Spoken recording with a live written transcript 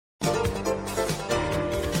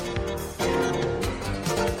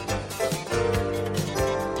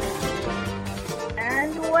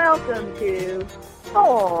Welcome to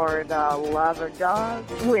For the Love of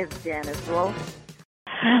Dogs with Janice Wolfe.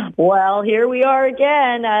 Well, here we are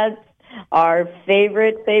again at our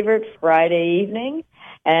favorite Friday evening,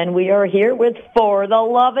 and we are here with For the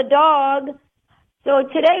Love of Dog. So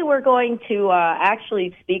today we're going to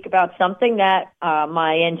actually speak about something that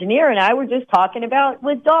my engineer and I were just talking about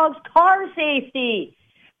with dogs, car safety.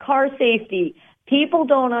 Car safety. People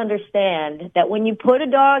don't understand that when you put a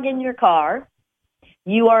dog in your car,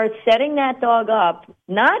 you are setting that dog up,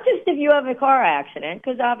 not just if you have a car accident,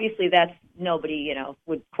 because obviously that's nobody,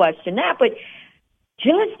 would question that, but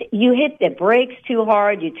just you hit the brakes too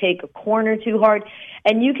hard, you take a corner too hard,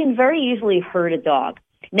 and you can very easily hurt a dog.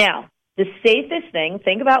 Now, the safest thing,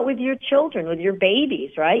 think about with your children, with your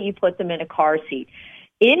babies, right? You put them in a car seat.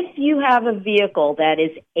 If you have a vehicle that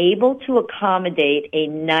is able to accommodate a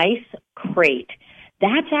nice crate,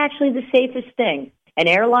 that's actually the safest thing. An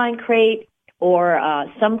airline crate or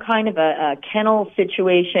some kind of a kennel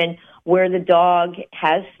situation where the dog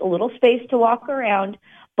has a little space to walk around,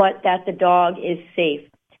 but that the dog is safe.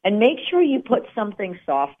 And make sure you put something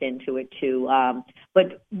soft into it, too.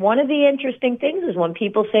 But one of the interesting things is when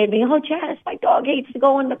people say to me, oh, Janice, my dog hates to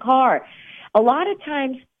go in the car. A lot of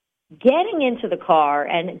times getting into the car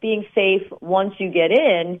and being safe once you get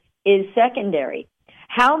in is secondary.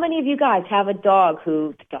 How many of you guys have a dog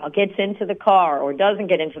who the dog gets into the car or doesn't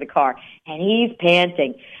get into the car, and he's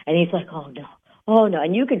panting, and he's like, oh, no,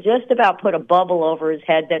 and you could just about put a bubble over his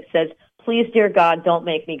head that says, please, dear God, don't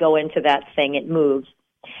make me go into that thing. It moves.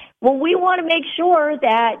 Well, we want to make sure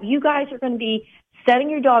that you guys are going to be setting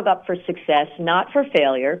your dog up for success, not for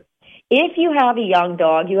failure. If you have a young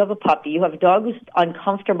dog, you have a puppy, you have a dog who's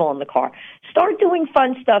uncomfortable in the car, start doing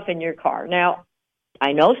fun stuff in your car. Now,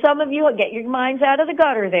 I know some of you get your minds out of the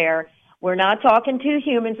gutter there. We're not talking two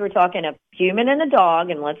humans. We're talking a human and a dog,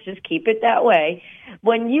 and let's just keep it that way.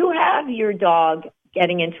 When you have your dog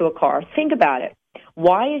getting into a car, think about it.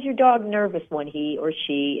 Why is your dog nervous when he or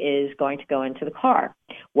she is going to go into the car?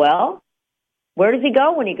 Well, where does he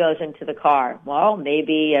go when he goes into the car? Well,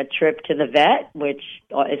 maybe a trip to the vet, which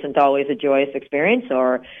isn't always a joyous experience,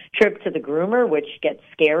 or a trip to the groomer, which gets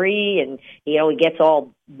scary, and, he gets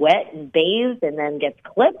all wet and bathed and then gets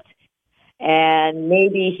clipped. And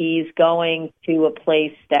maybe he's going to a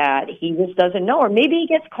place that he just doesn't know, or maybe he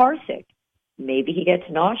gets car sick. Maybe he gets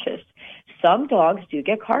nauseous. Some dogs do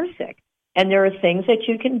get car sick. And there are things that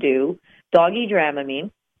you can do, doggy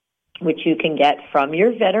Dramamine, which you can get from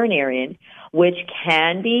your veterinarian, which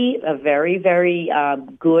can be a very, very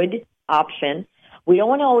good option. We don't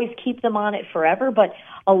want to always keep them on it forever, but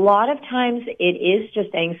a lot of times it is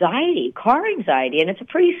just anxiety, car anxiety, and it's a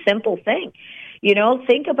pretty simple thing.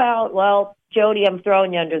 Think about, well, Jody, I'm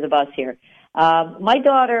throwing you under the bus here. My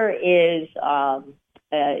daughter is a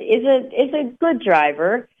good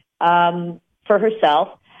driver for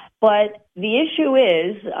herself, but the issue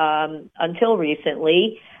is, until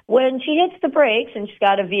recently, when she hits the brakes, and she's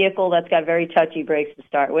got a vehicle that's got very touchy brakes to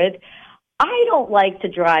start with, I don't like to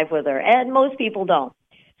drive with her, and most people don't.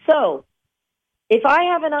 So if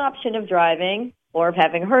I have an option of driving or of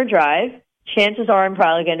having her drive, chances are I'm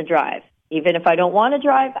probably going to drive. Even if I don't want to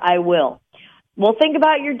drive, I will. Well, think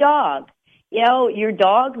about your dog. Your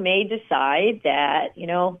dog may decide that,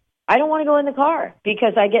 I don't want to go in the car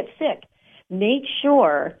because I get sick. Make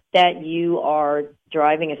sure that you are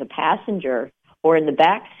driving as a passenger or in the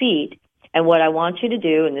back seat. And what I want you to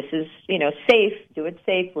do, and this is, safe, do it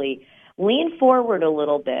safely, lean forward a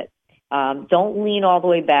little bit. Don't lean all the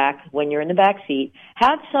way back when you're in the back seat.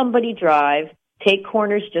 Have somebody drive, take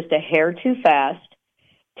corners just a hair too fast,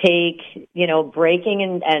 take,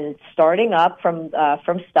 braking and starting up from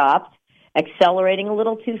stopped, accelerating a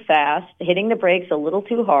little too fast, hitting the brakes a little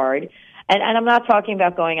too hard. And I'm not talking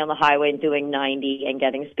about going on the highway and doing 90 and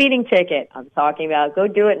getting a speeding ticket. I'm talking about go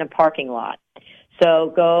do it in a parking lot.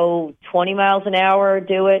 So go 20 miles an hour,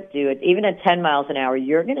 do it. Even at 10 miles an hour,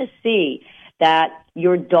 you're going to see that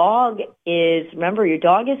your dog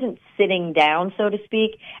isn't sitting down, so to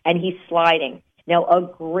speak, and he's sliding. Now, a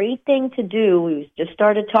great thing to do, we just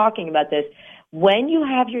started talking about this, when you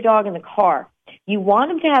have your dog in the car, you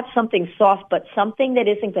want him to have something soft, but something that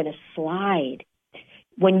isn't going to slide.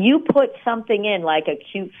 When you put something in like a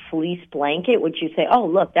cute fleece blanket, which you say, oh,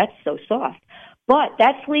 look, that's so soft. But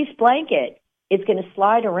that fleece blanket is going to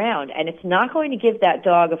slide around, and it's not going to give that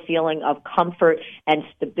dog a feeling of comfort and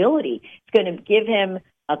stability. It's going to give him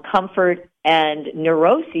a comfort and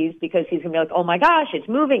neuroses because he's going to be like, oh, my gosh, it's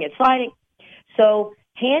moving, it's sliding. So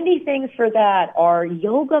handy things for that are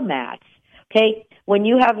yoga mats. Okay, when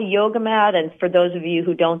you have a yoga mat, and for those of you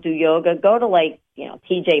who don't do yoga, go to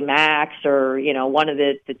TJ Maxx or, one of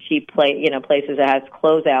the cheap places that has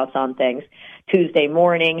closeouts on things. Tuesday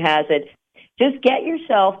Morning has it. Just get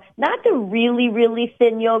yourself, not the really, really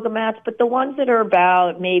thin yoga mats, but the ones that are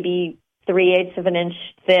about maybe 3/8 of an inch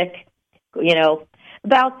thick,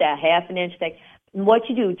 about that, half an inch thick. And what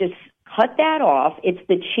you do, just cut that off. It's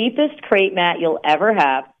the cheapest crate mat you'll ever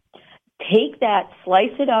have. Take that,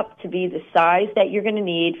 slice it up to be the size that you're going to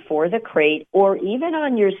need for the crate, or even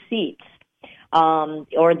on your seats,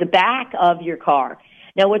 or the back of your car.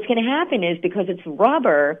 Now, what's going to happen is, because it's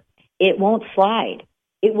rubber, it won't slide.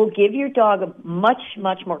 It will give your dog a much,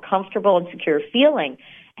 much more comfortable and secure feeling.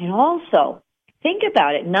 And also, think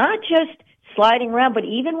about it, not just sliding around, but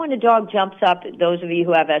even when a dog jumps up, those of you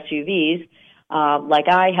who have SUVs, like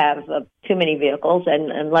I have too many vehicles,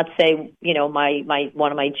 and let's say, my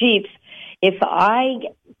one of my Jeeps, if I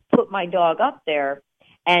put my dog up there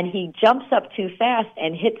and he jumps up too fast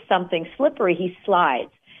and hits something slippery, he slides.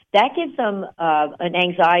 That gives them an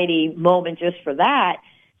anxiety moment just for that.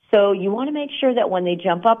 So you want to make sure that when they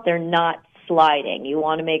jump up, they're not sliding. You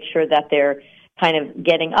want to make sure that they're kind of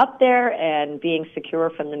getting up there and being secure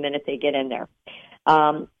from the minute they get in there.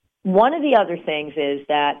 One of the other things is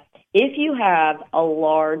that if you have a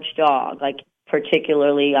large dog, like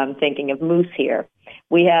particularly I'm thinking of Moose here,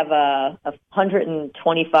 we have a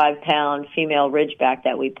 125-pound female Ridgeback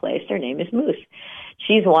that we placed. Her name is Moose.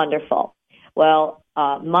 She's wonderful. Well,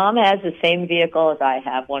 Mom has the same vehicle as I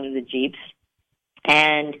have, one of the Jeeps.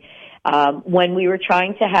 And when we were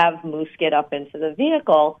trying to have Moose get up into the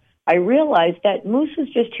vehicle, I realized that Moose was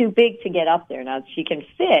just too big to get up there. Now, she can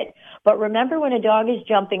fit, but remember, when a dog is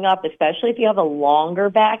jumping up, especially if you have a longer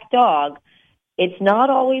back dog, it's not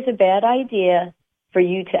always a bad idea for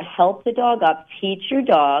you to help the dog up, teach your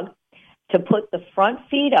dog to put the front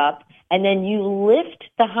feet up, and then you lift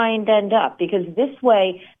the hind end up, because this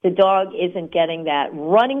way the dog isn't getting that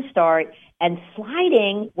running start and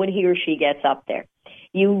sliding when he or she gets up there.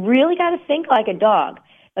 You really got to think like a dog.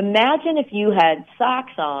 Imagine if you had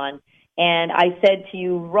socks on and I said to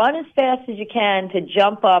you, run as fast as you can to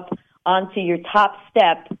jump up onto your top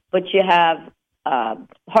step, but you have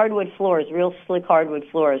hardwood floors, real slick hardwood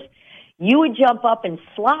floors. You would jump up and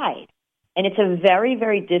slide. And it's a very,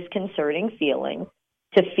 very disconcerting feeling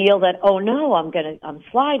to feel that, oh no, I'm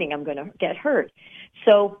sliding, I'm going to get hurt.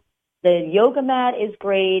 So the yoga mat is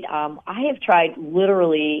great. I have tried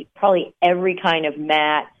literally probably every kind of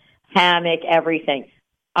mat, hammock, everything.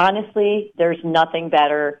 Honestly, there's nothing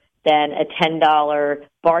better than a $10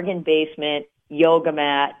 bargain basement yoga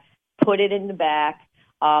mat. Put it in the back.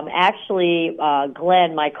 Actually,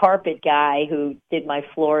 Glenn, my carpet guy who did my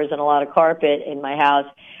floors and a lot of carpet in my house,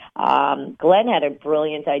 Glenn had a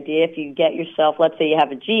brilliant idea. If you get yourself, let's say you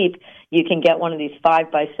have a Jeep, you can get one of these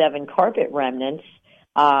 5x7 carpet remnants,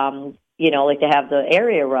 like they have the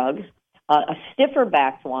area rugs, a stiffer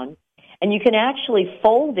backed one, and you can actually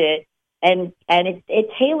fold it, and it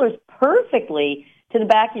tailors perfectly to the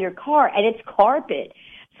back of your car, and it's carpet.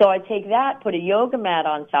 So I take that, put a yoga mat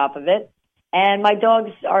on top of it, and my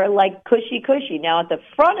dogs are like cushy. Now at the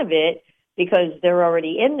front of it, because they're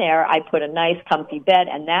already in there, I put a nice comfy bed,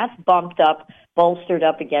 and that's bumped up, bolstered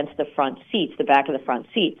up against the front seats, the back of the front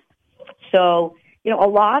seats. So, a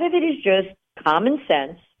lot of it is just common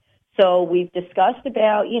sense. So we've discussed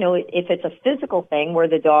about, if it's a physical thing where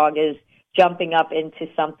the dog is jumping up into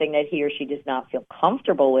something that he or she does not feel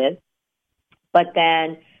comfortable with. But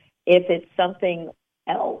then if it's something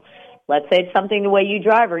else, let's say it's something the way you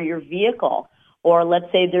drive or your vehicle, or let's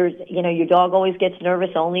say there's, your dog always gets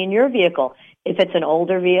nervous only in your vehicle. If it's an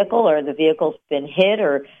older vehicle or the vehicle's been hit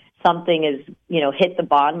or something is, hit the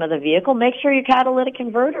bottom of the vehicle, make sure your catalytic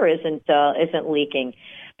converter isn't leaking,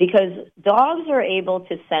 because dogs are able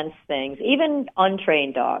to sense things, even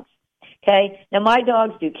untrained dogs. Okay? Now, my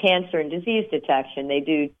dogs do cancer and disease detection. They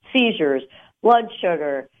do seizures, blood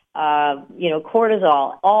sugar,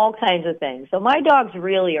 cortisol, all kinds of things. So my dogs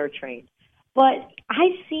really are trained. But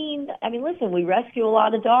listen, we rescue a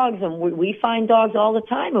lot of dogs, and we find dogs all the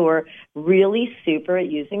time who are really super at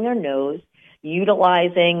using their nose,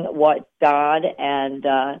 utilizing what God and,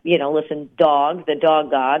 the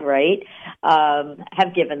dog God, right,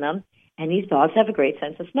 have given them. And these dogs have a great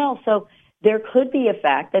sense of smell. So there could be a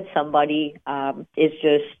fact that somebody is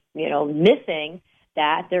just, missing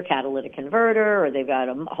their catalytic converter, or they've got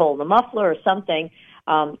a hole in the muffler or something,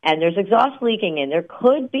 and there's exhaust leaking in. There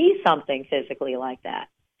could be something physically like that.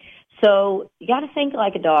 So you got to think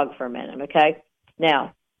like a dog for a minute, okay?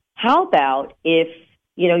 Now, how about if,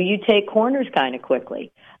 you take corners kind of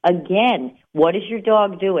quickly? Again, what is your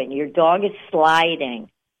dog doing? Your dog is sliding.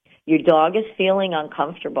 Your dog is feeling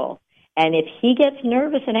uncomfortable. And if he gets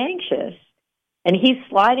nervous and anxious and he's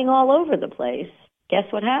sliding all over the place, guess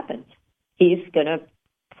what happens? He's going to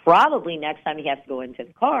probably next time he has to go into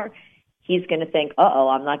the car, he's going to think, uh-oh,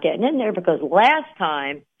 I'm not getting in there because last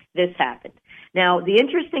time this happened. Now, the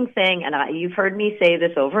interesting thing, and you've heard me say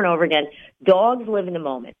this over and over again, dogs live in the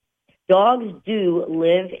moment. Dogs do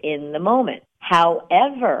live in the moment.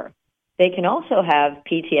 However, they can also have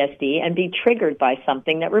PTSD and be triggered by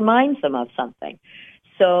something that reminds them of something.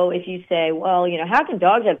 So if you say, well, how can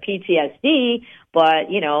dogs have PTSD, but,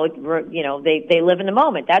 they live in the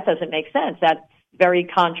moment? That doesn't make sense. That's very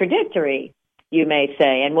contradictory, you may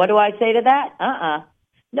say. And what do I say to that?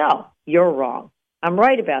 No, you're wrong. I'm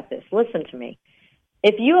right about this. Listen to me.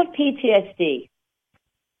 If you have PTSD,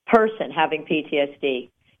 person having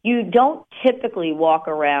PTSD, you don't typically walk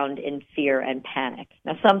around in fear and panic.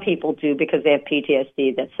 Now, some people do because they have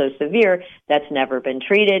PTSD that's so severe that's never been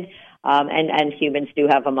treated, and humans do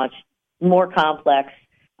have a much more complex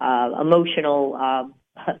emotional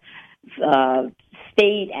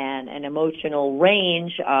state and an emotional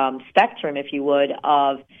range, spectrum, if you would,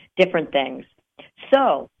 of different things.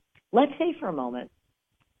 So let's say for a moment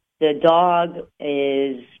the dog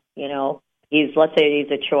is, let's say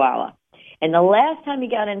he's a Chihuahua. And the last time you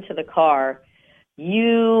got into the car,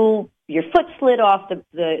 your foot slid off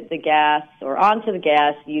the gas or onto the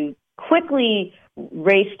gas. You quickly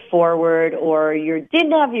raced forward, or you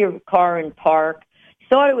didn't have your car in park. You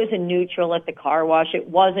thought it was in neutral at the car wash. It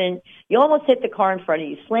wasn't. You almost hit the car in front of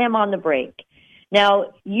you. Slam on the brake.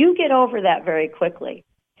 Now, you get over that very quickly.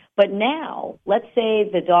 But now, let's say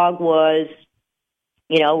the dog was,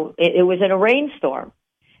 it was in a rainstorm.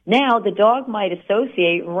 Now, the dog might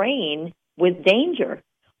associate rain with danger,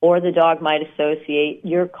 or the dog might associate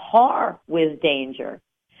your car with danger.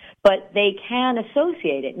 But they can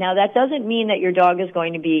associate it. Now, that doesn't mean that your dog is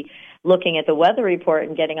going to be looking at the weather report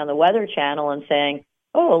and getting on the Weather Channel and saying,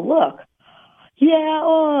 oh, look,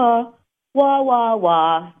 wah, wah,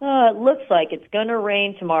 wah. It looks like it's going to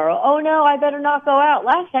rain tomorrow. Oh, no, I better not go out.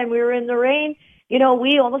 Last time we were in the rain,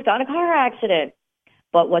 we almost got in a car accident.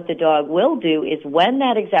 But what the dog will do is when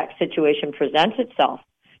that exact situation presents itself,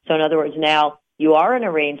 so in other words, now you are in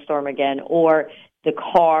a rainstorm again, or the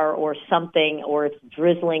car or something, or it's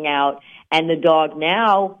drizzling out, and the dog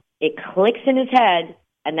now, it clicks in his head,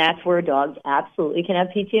 and that's where dogs absolutely can have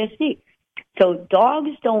PTSD. So dogs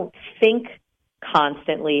don't think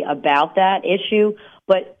constantly about that issue,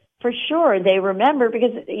 but for sure they remember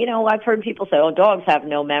because, I've heard people say, oh, dogs have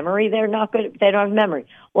no memory. They're not good. They don't have memory.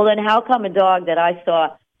 Well, then how come a dog that I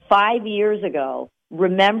saw 5 years ago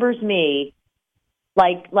remembers me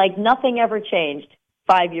like nothing ever changed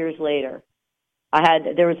 5 years later?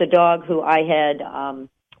 There was a dog who I had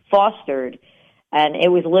fostered, and it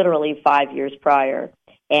was literally 5 years prior,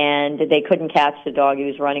 and they couldn't catch the dog. She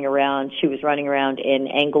was running around in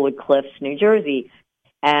Englewood Cliffs, New Jersey,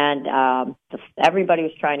 and everybody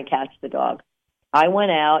was trying to catch the dog. I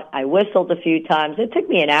went out. I whistled a few times. It took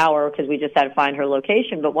me an hour because we just had to find her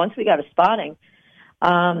location, but once we got a spotting,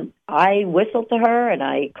 I whistled to her, and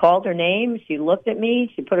I called her name. She looked at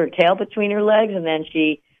me. She put her tail between her legs, and then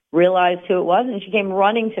she realized who it was, and she came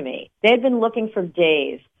running to me. They had been looking for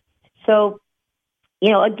days. So,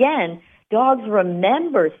 again, dogs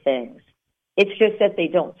remember things. It's just that they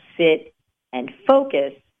don't sit and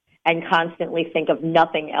focus and constantly think of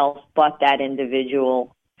nothing else but that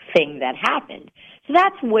individual thing that happened. So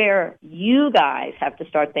that's where you guys have to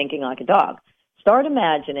start thinking like a dog. Start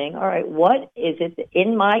imagining, all right, what is it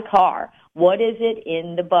in my car? What is it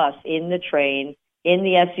in the bus, in the train, in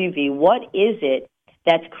the SUV? What is it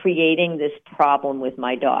that's creating this problem with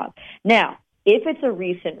my dog? Now, if it's a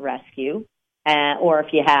recent rescue, or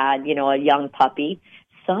if you had, a young puppy,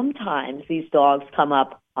 sometimes these dogs come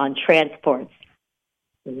up on transports.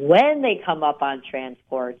 When they come up on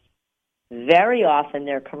transports, very often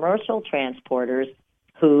they're commercial transporters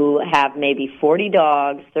who have maybe 40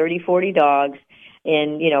 dogs, 30, 40 dogs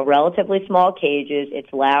in, relatively small cages.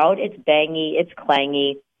 It's loud, it's bangy, it's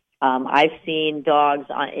clangy. I've seen dogs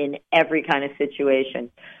in every kind of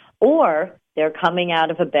situation. Or they're coming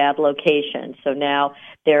out of a bad location. So now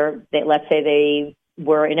let's say they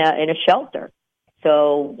were in a shelter.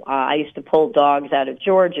 So I used to pull dogs out of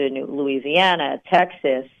Georgia, Louisiana,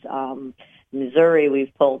 Texas, Missouri.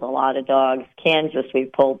 We've pulled a lot of dogs. Kansas,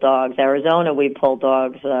 we've pulled dogs. Arizona, we pulled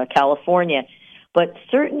dogs. California. But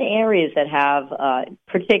certain areas that have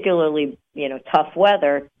particularly, tough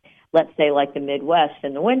weather, let's say like the Midwest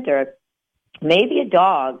in the winter, maybe a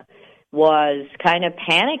dog was kind of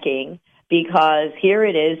panicking because here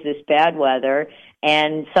it is, this bad weather,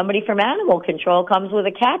 and somebody from animal control comes with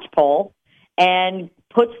a catch pole and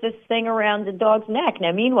puts this thing around the dog's neck.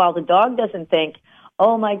 Now, meanwhile, the dog doesn't think,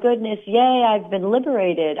 oh, my goodness, yay, I've been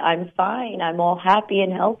liberated. I'm fine. I'm all happy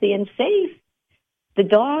and healthy and safe. The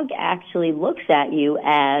dog actually looks at you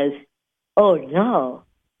as, oh, no,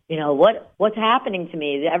 what's happening to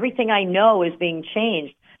me? Everything I know is being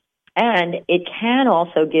changed. And it can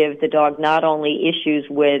also give the dog not only issues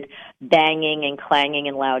with banging and clanging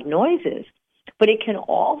and loud noises, but it can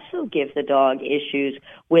also give the dog issues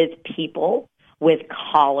with people, with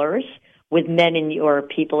collars, with men or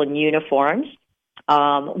people in uniforms,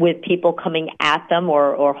 with people coming at them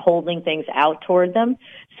or holding things out toward them.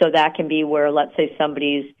 So that can be where, let's say,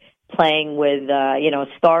 somebody's playing with,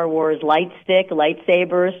 Star Wars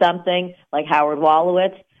lightsaber or something, like Howard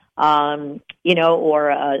Wolowitz, those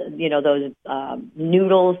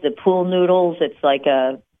noodles, the pool noodles. It's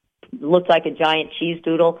looks like a giant cheese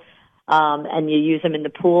doodle, and you use them in the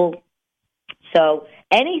pool. So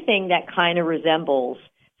anything that kind of resembles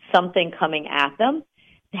something coming at them,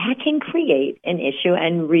 that can create an issue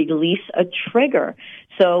and release a trigger.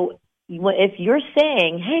 So if you're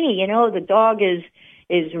saying, hey, the dog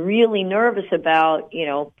is really nervous about,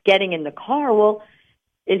 getting in the car, well,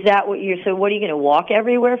 is that what what are you going to walk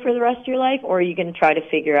everywhere for the rest of your life, or are you going to try to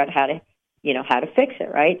figure out how to fix it,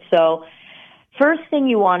 right? So first thing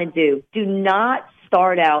you want to do not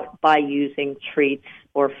start out by using treats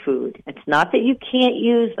or food. It's not that you can't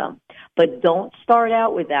use them, but don't start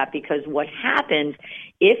out with that, because what happens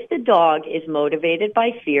if the dog is motivated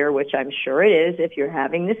by fear, which I'm sure it is if you're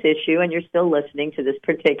having this issue and you're still listening to this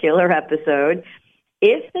particular episode,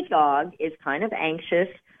 if the dog is kind of anxious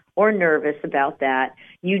or nervous about that,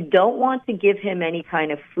 you don't want to give him any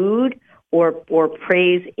kind of food or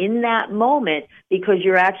praise in that moment, because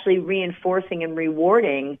you're actually reinforcing and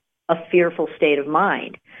rewarding a fearful state of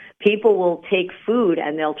mind. People will take food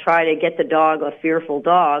and they'll try to get the dog, a fearful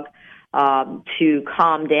dog, to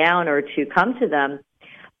calm down or to come to them.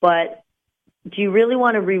 But do you really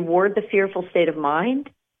want to reward the fearful state of mind?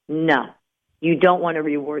 No. You don't want to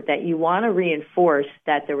reward that. You want to reinforce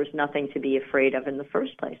that there was nothing to be afraid of in the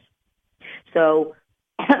first place. So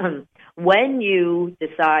when you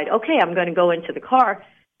decide, okay, I'm going to go into the car,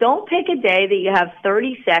 don't pick a day that you have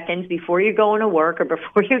 30 seconds before you're going to work or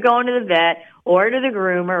before you're going to the vet or to the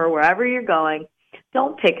groomer or wherever you're going.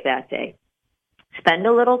 Don't pick that day. Spend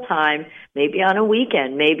a little time, maybe on a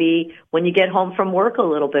weekend, maybe when you get home from work a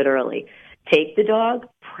little bit early. Take the dog,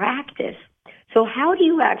 practice. So how do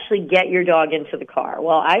you actually get your dog into the car?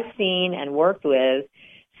 Well, I've seen and worked with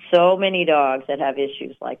so many dogs that have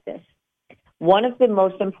issues like this. One of the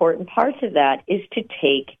most important parts of that is to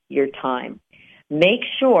take your time. Make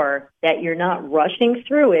sure that you're not rushing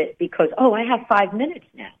through it because, I have 5 minutes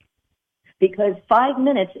now. Because 5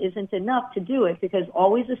 minutes isn't enough to do it, because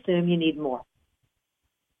always assume you need more.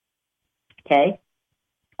 Okay?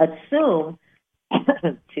 Assume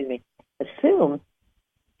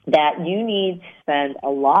that you need to spend a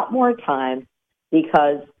lot more time,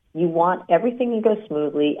 because you want everything to go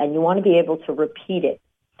smoothly and you want to be able to repeat it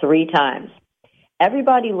 3 times.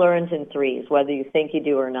 Everybody learns in threes, whether you think you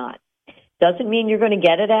do or not. Doesn't mean you're going to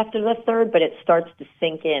get it after the third, but it starts to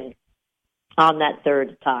sink in on that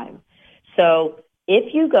third time. So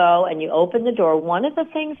if you go and you open the door, one of the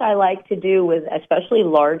things I like to do with especially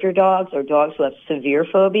larger dogs or dogs who have severe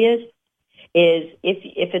phobias is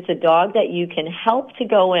if it's a dog that you can help to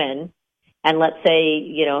go in, and let's say,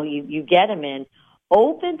 you get him in,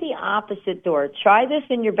 open the opposite door. Try this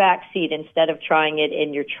in your back seat instead of trying it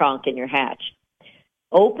in your trunk, in your hatch.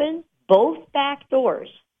 Open both back doors.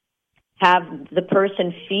 Have the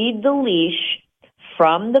person feed the leash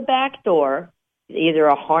from the back door, either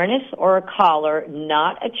a harness or a collar,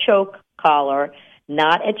 not a choke collar,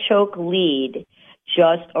 not a choke lead,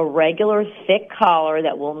 just a regular thick collar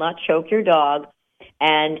that will not choke your dog.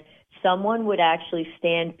 And someone would actually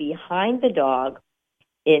stand behind the dog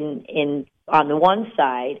on the one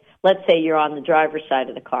side. Let's say you're on the driver's side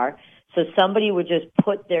of the car. So somebody would just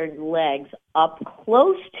put their legs up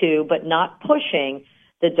close to, but not pushing,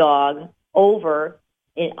 the dog over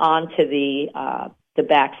onto the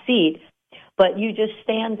back seat. But you just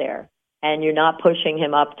stand there, and you're not pushing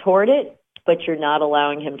him up toward it, but you're not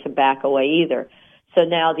allowing him to back away either. So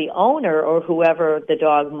now the owner, or whoever the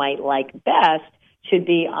dog might like best, should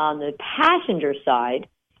be on the passenger side.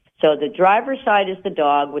 So the driver's side is the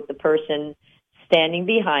dog with the person standing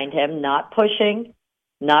behind him, not pushing,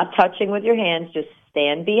 not touching with your hands, just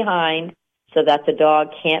stand behind so that the dog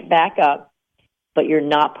can't back up, but you're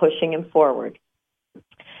not pushing him forward.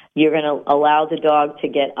 You're going to allow the dog to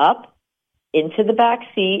get up into the back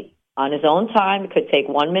seat on his own time. It could take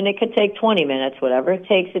 1 minute, it could take 20 minutes, whatever it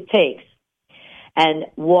takes, it takes. and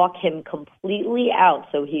walk him completely out.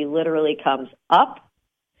 So he literally comes up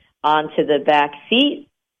onto the back seat,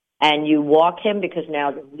 and you walk him because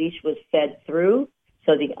now the leash was fed through.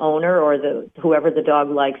 So the owner or whoever the dog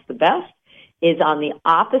likes the best is on the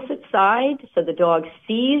opposite side. So the dog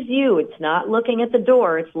sees you. It's not looking at the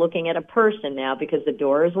door. It's looking at a person now because the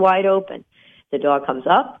door is wide open. The dog comes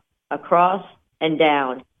up, across, and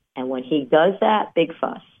down. And when he does that, big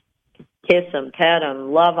fuss. Kiss him, pet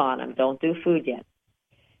him, love on him. Don't do food yet.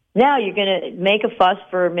 Now you're going to make a fuss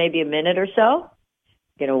for maybe a minute or so.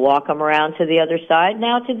 You're going to walk him around to the other side.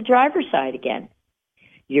 Now to the driver's side again.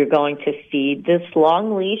 You're going to feed this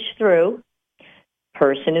long leash through.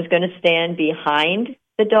 Person is going to stand behind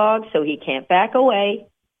the dog so he can't back away.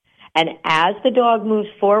 And as the dog moves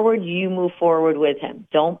forward, you move forward with him.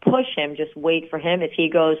 Don't push him. Just wait for him. If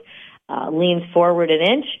he leans forward an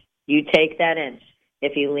inch, you take that inch.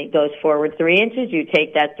 If he goes forward 3 inches, you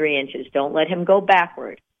take that 3 inches. Don't let him go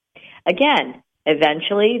backward. Again,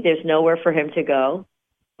 eventually there's nowhere for him to go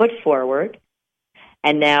but forward.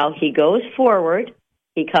 And now he goes forward.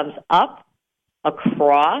 He comes up,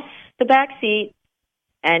 across the back seat,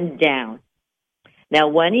 and down. Now,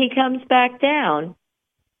 when he comes back down,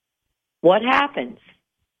 what happens?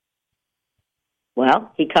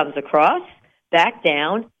 Well, he comes across, back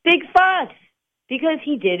down, big fuss, because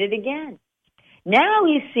he did it again. Now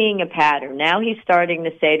he's seeing a pattern. Now he's starting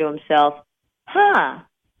to say to himself, I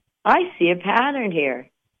see a pattern here.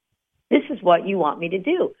 This is what you want me to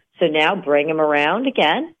do. So now bring him around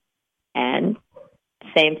again, and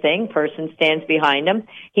same thing, person stands behind him.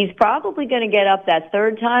 He's probably going to get up that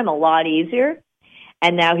third time a lot easier,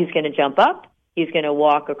 and now he's going to jump up. He's going to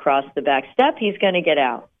walk across the back step. He's going to get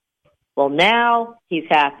out. Well, now he's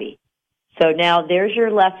happy. So now there's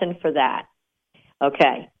your lesson for that.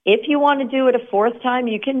 Okay, if you want to do it a fourth time,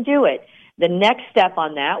 you can do it. The next step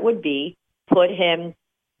on that would be put him,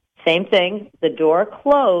 same thing, the door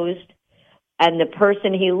closed, and the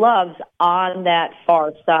person he loves on that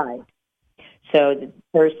far side. So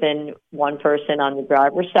one person on the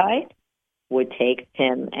driver's side would take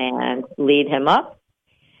him and lead him up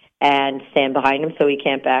and stand behind him so he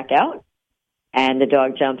can't back out. And the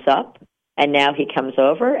dog jumps up, and now he comes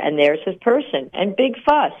over, and there's his person, and big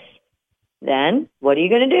fuss. Then what are you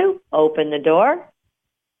going to do? Open the door,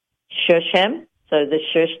 shush him. So the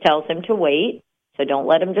shush tells him to wait. So don't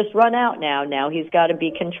let him just run out now. Now he's got to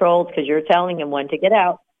be controlled because you're telling him when to get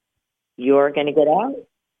out. You're going to get out.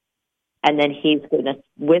 And then he's going to,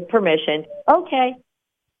 with permission, okay,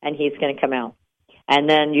 and he's going to come out. And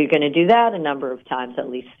then you're going to do that a number of times, at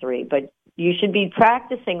least 3. But you should be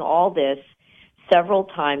practicing all this several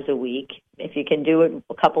times a week. If you can do it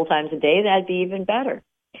a couple times a day, that'd be even better.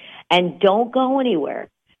 And don't go anywhere.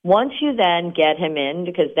 Once you then get him in,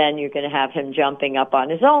 because then you're going to have him jumping up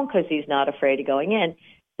on his own because he's not afraid of going in,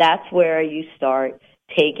 that's where you start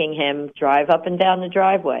taking him, drive up and down the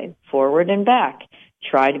driveway, forward and back.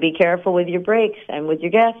 Try to be careful with your brakes and with your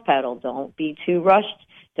gas pedal. Don't be too rushed.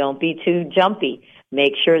 Don't be too jumpy.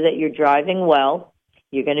 Make sure that you're driving well.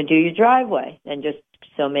 You're going to do your driveway. And just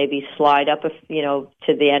so maybe slide up, to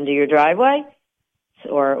the end of your driveway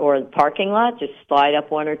or the parking lot. Just slide up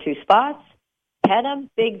 1 or 2 spots. Pet him.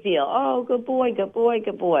 Big deal. Oh, good boy, good boy,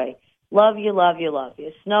 good boy. Love you, love you, love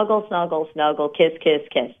you. Snuggle, snuggle, snuggle. Kiss, kiss,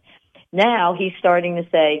 kiss. Now he's starting to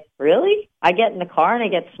say, really? I get in the car and I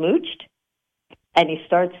get smooched? And he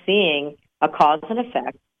starts seeing a cause and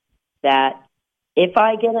effect that if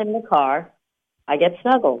I get in the car, I get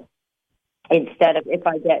snuggled. Instead of if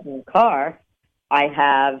I get in the car, I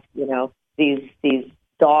have, these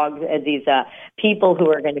dogs, these people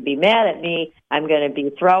who are going to be mad at me. I'm going to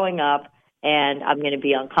be throwing up and I'm going to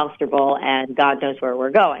be uncomfortable and God knows where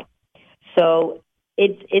we're going. So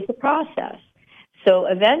it's a process. So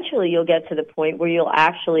eventually you'll get to the point where you'll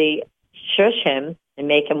actually shush him and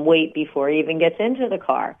make him wait before he even gets into the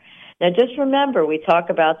car. Now, just remember, we talk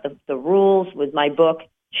about the rules with my book,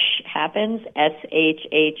 Happens,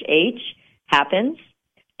 SHHH, Happens,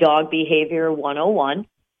 Dog Behavior 101.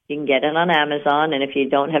 You can get it on Amazon, and if you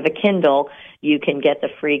don't have a Kindle, you can get the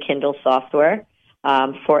free Kindle software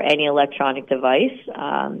for any electronic device.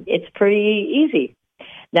 It's pretty easy.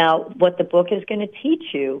 Now, what the book is going to teach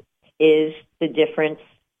you is the difference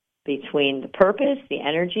between the purpose, the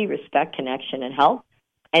energy, respect, connection, and health.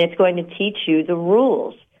 And it's going to teach you the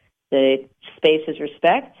rules. The space is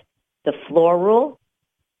respect, the floor rule,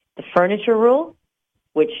 the furniture rule,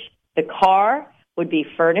 which the car would be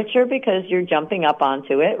furniture because you're jumping up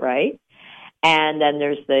onto it, right? And then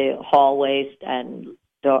there's the hallways and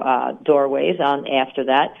doorways on after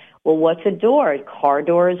that. Well, what's a door? A car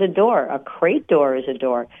door is a door. A crate door is a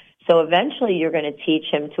door. So eventually you're going to teach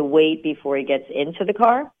him to wait before he gets into the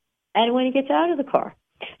car and when he gets out of the car.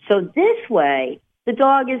 So this way, the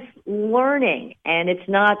dog is learning, and it's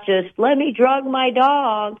not just, let me drug my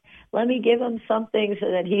dog, let me give him something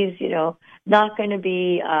so that he's, not going to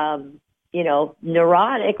be,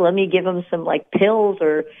 neurotic. Let me give him some, like, pills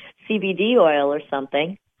or CBD oil or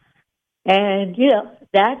something. And,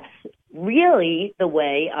 that's really the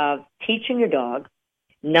way of teaching your dog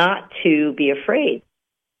not to be afraid.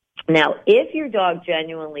 Now, if your dog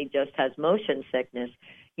genuinely just has motion sickness,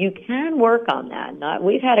 you can work on that.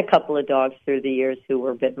 We've had a couple of dogs through the years who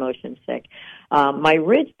were a bit motion sick. My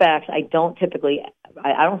Ridgebacks, I don't think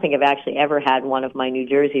I've actually ever had one of my New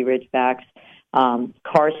Jersey Ridgebacks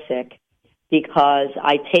car sick, because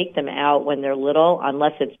I take them out when they're little,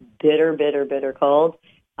 unless it's bitter cold.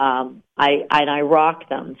 I rock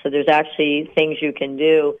them. So there's actually things you can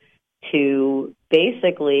do to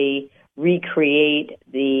basically recreate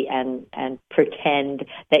and pretend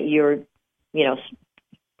that you're,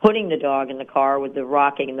 putting the dog in the car with the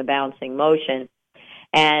rocking and the bouncing motion.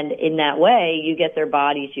 And in that way, you get their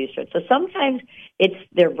bodies used to it. So sometimes it's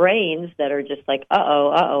their brains that are just like,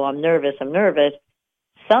 I'm nervous.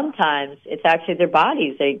 Sometimes it's actually their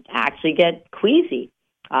bodies. They actually get queasy.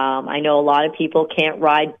 I know a lot of people can't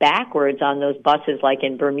ride backwards on those buses like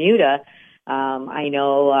in Bermuda. I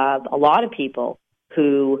know a lot of people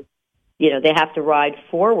who, they have to ride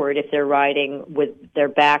forward if they're riding with their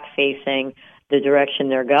back facing the direction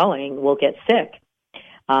they're going, will get sick.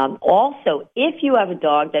 Also, if you have a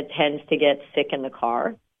dog that tends to get sick in the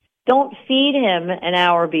car, don't feed him an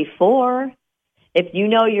hour before. If you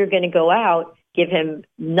know you're going to go out, give him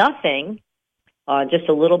nothing, just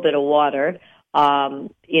a little bit of water. I'm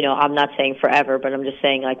not saying forever, but I'm just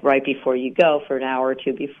saying like right before you go, for an hour or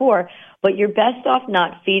two before. But you're best off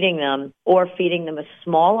not feeding them, or feeding them a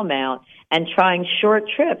small amount and trying short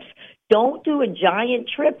trips. Don't do a giant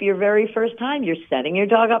trip your very first time. You're setting your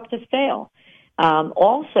dog up to fail.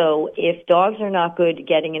 Also, if dogs are not good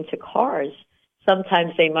getting into cars,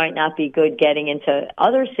 sometimes they might not be good getting into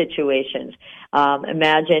other situations.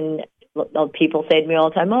 Imagine people say to me all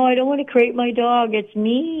the time, I don't want to crate my dog. It's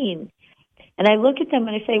mean. And I look at them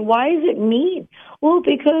and I say, why is it mean? Well,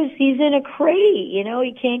 because he's in a crate,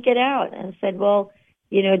 he can't get out. And I said, well,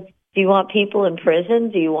 do you want people in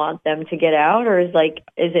prison? Do you want them to get out? Or is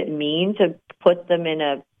it mean to put them in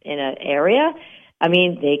an area? I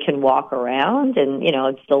mean, they can walk around, and,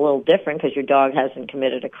 it's a little different because your dog hasn't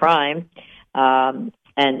committed a crime.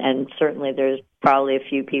 And certainly there's probably a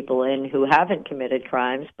few people in who haven't committed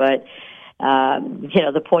crimes. But,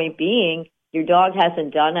 the point being, your dog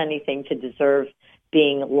hasn't done anything to deserve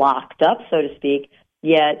being locked up, so to speak,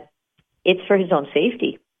 yet it's for his own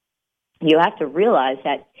safety. You have to realize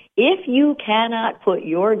that if you cannot put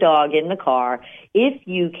your dog in the car, if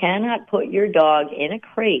you cannot put your dog in a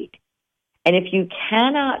crate, and if you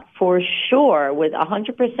cannot for sure with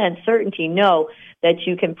 100% certainty know that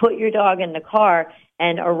you can put your dog in the car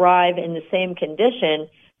and arrive in the same condition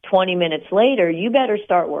 20 minutes later, you better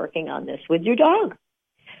start working on this with your dog.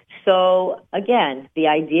 So again, the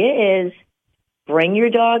idea is bring your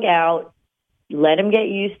dog out, let him get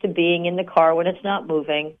used to being in the car when it's not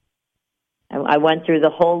moving. I went through the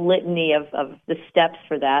whole litany of the steps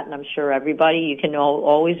for that, and I'm sure everybody, you can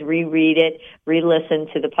always reread it, re-listen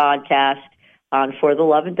to the podcast on For the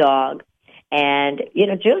Love of Dog, and,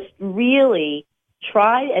 just really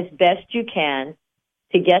try as best you can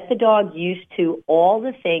to get the dog used to all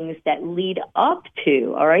the things that lead up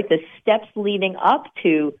to, all right, the steps leading up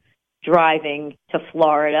to driving to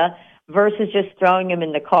Florida versus just throwing him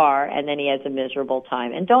in the car and then he has a miserable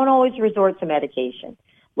time. And don't always resort to medication.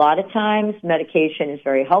 A lot of times medication is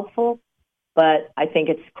very helpful, but I think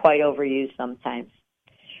it's quite overused sometimes.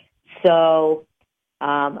 So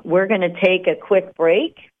we're going to take a quick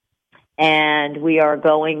break, and we are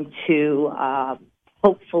going to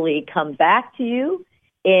hopefully come back to you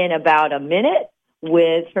in about a minute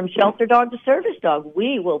with From Shelter Dog to Service Dog.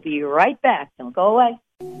 We will be right back. Don't go away.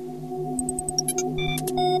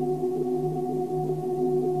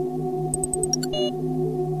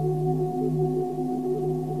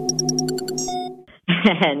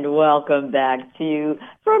 And welcome back to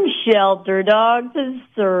From Shelter Dog to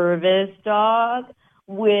Service Dog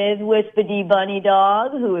with Wispy Bunny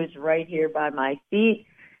Dog, who is right here by my feet,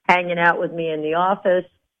 hanging out with me in the office,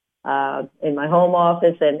 in my home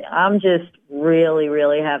office, and I'm just really,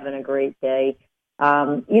 really having a great day.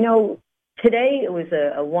 Today it was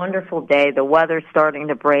a wonderful day. The weather's starting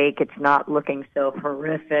to break. It's not looking so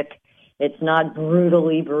horrific. It's not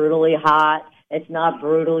brutally, brutally hot. It's not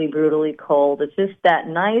brutally, brutally cold. It's just that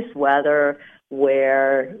nice weather,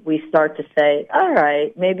 where we start to say, all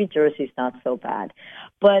right, maybe Jersey's not so bad.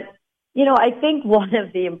 But, I think one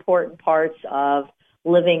of the important parts of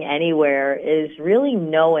living anywhere is really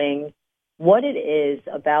knowing what it is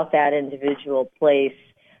about that individual place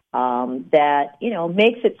that,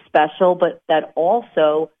 makes it special, but that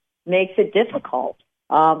also makes it difficult.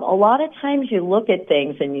 A lot of times you look at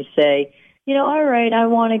things and you say, all right, I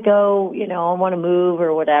want to go, I want to move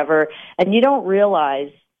or whatever, and you don't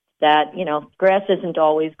realize that, grass isn't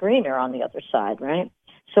always greener on the other side, right?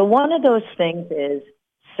 So one of those things is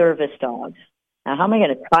service dogs. Now, how am I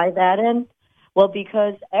going to tie that in? Well,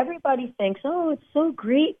 because everybody thinks, oh, it's so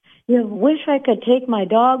great. Wish I could take my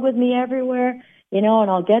dog with me everywhere, and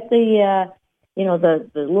I'll get the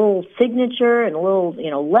little signature and a little,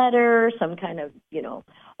 letter, some kind of,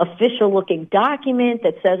 official-looking document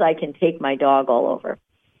that says I can take my dog all over.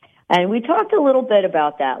 And we talked a little bit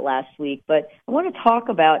about that last week, but I want to talk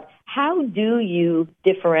about how do you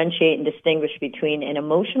differentiate and distinguish between an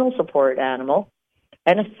emotional support animal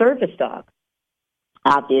and a service dog.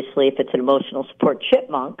 Obviously, if it's an emotional support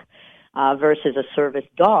chipmunk versus a service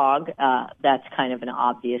dog, that's kind of an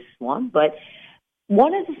obvious one. But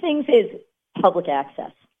one of the things is public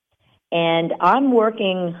access. And I'm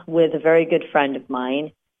working with a very good friend of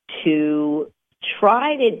mine to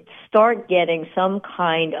try to start getting some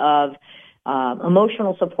kind of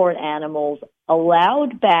emotional support animals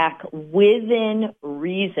allowed back within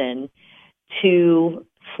reason to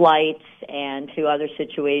flights and to other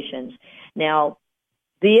situations. Now,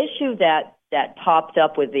 the issue that popped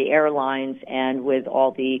up with the airlines and with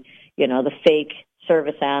all the, the fake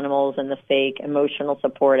service animals and the fake emotional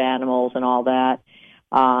support animals and all that,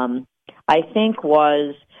 I think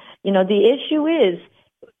was, the issue is,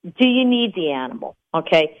 do you need the animal?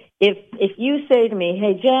 Okay. If you say to me,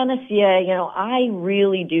 hey, Janice, I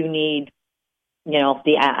really do need,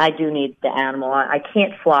 I do need the animal. I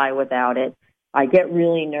can't fly without it. I get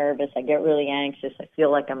really nervous. I get really anxious. I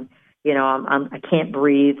feel like I can't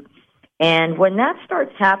breathe. And when that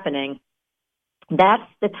starts happening, that's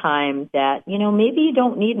the time that, maybe you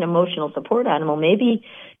don't need an emotional support animal. Maybe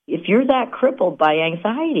if you're that crippled by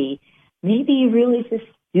anxiety, maybe you really just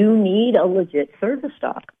do need a legit service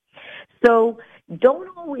dog. So don't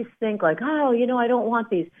always think like, oh, I don't want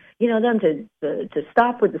these, them to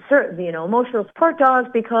stop with the emotional support dogs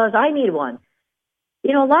because I need one.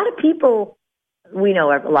 A lot of people, we know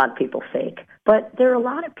a lot of people fake, but there are a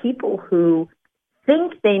lot of people who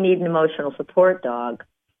think they need an emotional support dog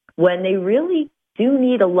when they really do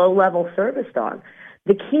need a low-level service dog.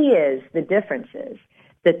 The difference is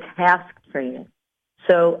the task training.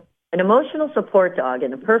 So an emotional support dog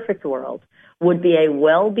in a perfect world would be a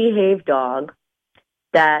well-behaved dog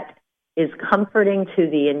that is comforting to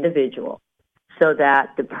the individual so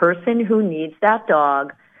that the person who needs that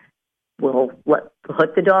dog will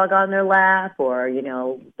put the dog on their lap, or,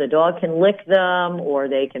 the dog can lick them, or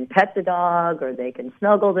they can pet the dog, or they can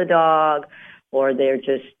snuggle the dog, or they're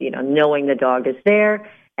just, knowing the dog is there,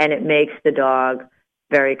 and it makes the dog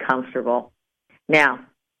very comfortable. Now,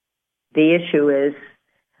 the issue is,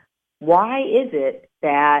 why is it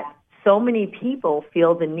that so many people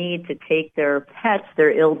feel the need to take their pets,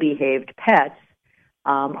 their ill-behaved pets,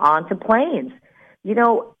 onto planes?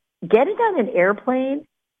 Getting on an airplane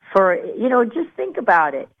just think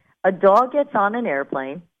about it. A dog gets on an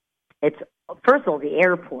airplane. It's, first of all, the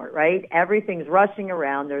airport, right? Everything's rushing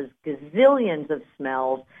around. There's gazillions of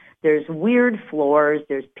smells. There's weird floors.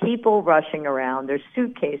 There's people rushing around. There's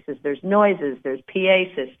suitcases. There's noises. There's PA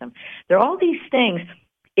system. There are all these things.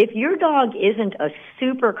 If your dog isn't a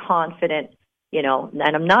super confident, and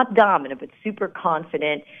I'm not dominant, but super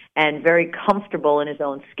confident and very comfortable in his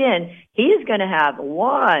own skin, he is going to have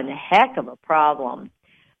one heck of a problem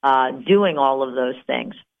doing all of those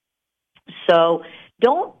things. So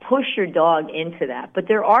don't push your dog into that. But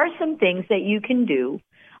there are some things that you can do,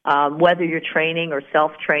 whether you're training or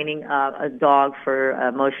self-training a dog for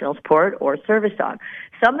emotional support or service dog.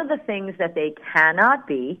 Some of the things that they cannot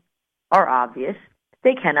be are obvious.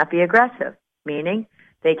 They cannot be aggressive, meaning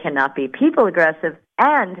they cannot be people aggressive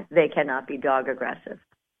and they cannot be dog aggressive.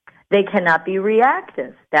 They cannot be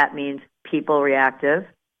reactive. That means people reactive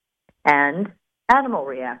and animal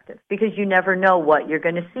reactive, because you never know what you're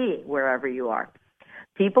going to see wherever you are.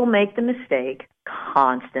 People make the mistake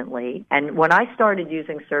constantly. And when I started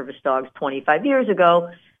using service dogs 25 years ago,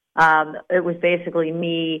 it was basically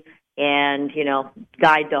me and,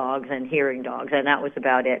 guide dogs and hearing dogs, and that was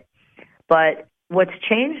about it. But what's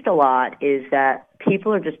changed a lot is that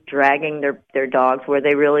people are just dragging their dogs where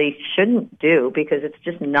they really shouldn't do, because it's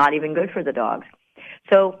just not even good for the dogs.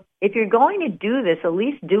 So if you're going to do this, at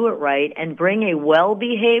least do it right and bring a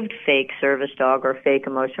well-behaved fake service dog or fake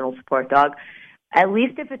emotional support dog. At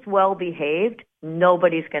least if it's well-behaved,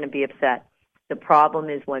 nobody's going to be upset. The problem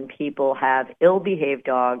is when people have ill-behaved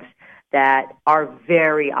dogs that are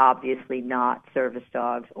very obviously not service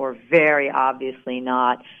dogs or very obviously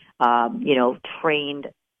not, trained,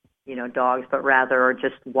 dogs, but rather are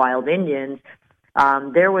just wild Indians.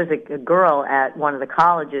 There was a girl at one of the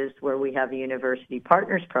colleges where we have a University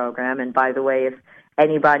Partners program, and by the way, if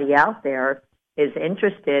anybody out there is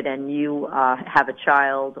interested and you have a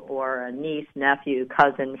child or a niece, nephew,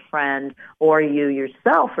 cousin, friend, or you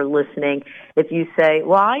yourself are listening, if you say,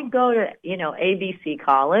 well, I go to, ABC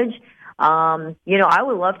College, I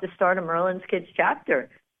would love to start a Merlin's Kids chapter.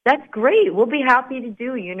 That's great. We'll be happy to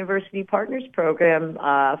do a University Partners program,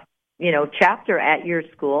 chapter at your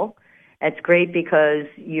school. It's great because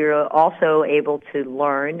you're also able to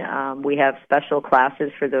learn. We have special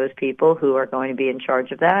classes for those people who are going to be in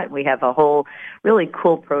charge of that. We have a whole really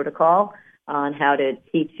cool protocol on how to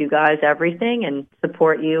teach you guys everything and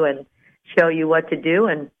support you and show you what to do.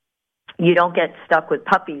 And you don't get stuck with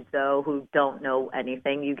puppies, though, who don't know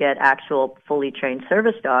anything. You get actual fully trained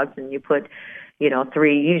service dogs, and you put,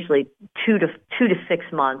 usually two to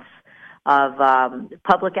 6 months of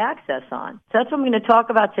public access on. So that's what I'm going to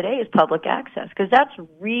talk about today is public access, because that's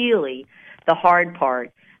really the hard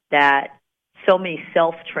part that so many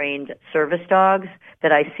self-trained service dogs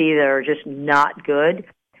that I see that are just not good.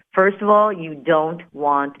 First of all, you don't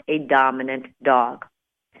want a dominant dog.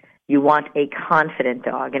 You want a confident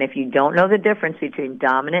dog. And if you don't know the difference between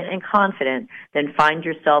dominant and confident, then find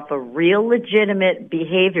yourself a real legitimate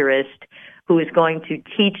behaviorist who is going to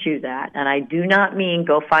teach you that. And I do not mean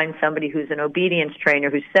go find somebody who's an obedience trainer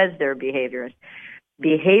who says they're a behaviorist.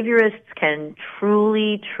 Behaviorists can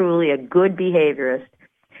truly, a good behaviorist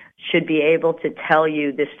should be able to tell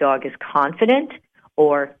you this dog is confident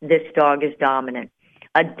or this dog is dominant.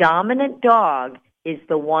 A dominant dog is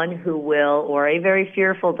the one who will, or a very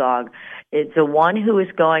fearful dog, it's the one who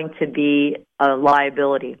is going to be a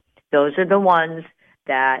liability. Those are the ones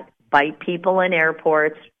that bite people in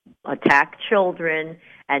airports, attack children,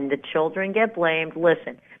 and the children get blamed.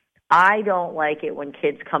 Listen, I don't like it when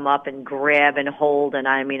kids come up and grab and hold, and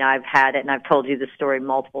I've had it, and I've told you the story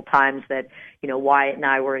multiple times that, Wyatt and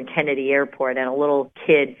I were in Kennedy Airport, and a little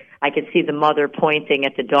kid, I could see the mother pointing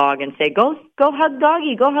at the dog and say, go hug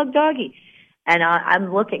doggy, go hug doggy. And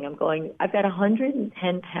I'm looking, I'm going, I've got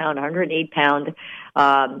 110-pound, 108-pound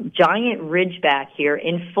giant Ridgeback here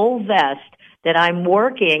in full vest that I'm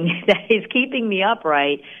working that is keeping me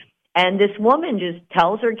upright. And this woman just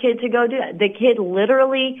tells her kid to go do it. The kid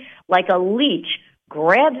literally, like a leech,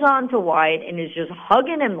 grabs onto Wyatt and is just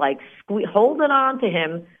hugging him, like holding on to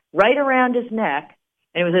him right around his neck.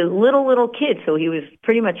 And it was a little kid, so he was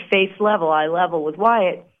pretty much eye level with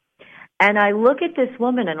Wyatt. And I look at this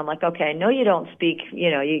woman, and I'm like, okay, I know you don't speak,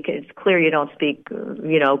 it's clear you don't speak,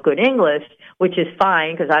 good English, which is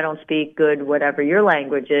fine because I don't speak good whatever your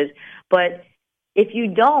language is. But if you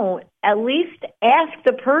don't, at least ask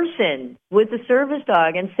the person with the service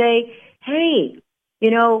dog and say, hey,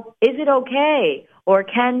 is it okay? Or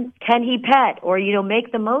can he pet? Or,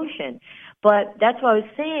 make the motion. But that's what I was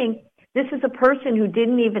saying. This is a person who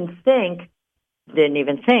didn't even think,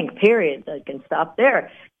 period. I can stop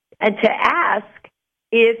there. And to ask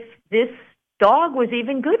if this dog was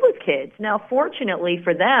even good with kids. Now, fortunately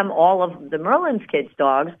for them, all of the Merlin's Kids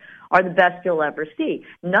dogs are the best you'll ever see.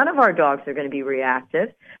 None of our dogs are going to be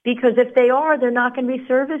reactive because if they are, they're not going to be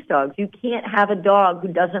service dogs. You can't have a dog who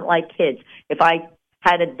doesn't like kids. If I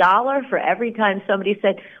had $1 for every time somebody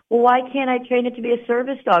said, well, why can't I train it to be a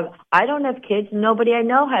service dog? I don't have kids. Nobody I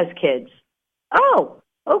know has kids. Oh,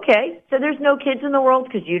 okay. So there's no kids in the world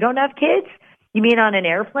because you don't have kids? You mean on an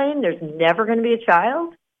airplane, there's never going to be a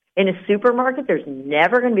child? In a supermarket, there's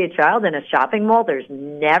never going to be a child. In a shopping mall, there's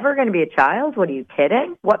never going to be a child. What, are you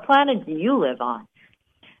kidding? What planet do you live on?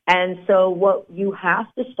 And so what you have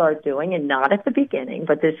to start doing, and not at the beginning,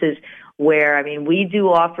 but this is where, we do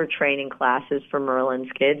offer training classes for Merlin's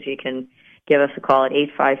Kids. You can give us a call at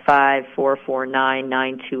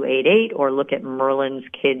 855-449-9288 or look at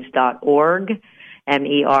merlinskids.org,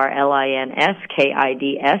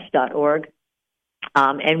 merlinskids.org.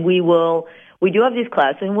 And we do have these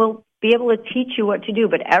classes, and we'll be able to teach you what to do,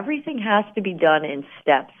 but everything has to be done in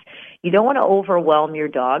steps. You don't want to overwhelm your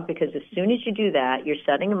dog because as soon as you do that, you're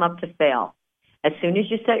setting him up to fail. As soon as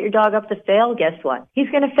you set your dog up to fail, guess what? He's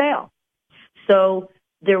going to fail. So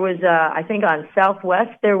there was, I think on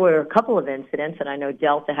Southwest, there were a couple of incidents, and I know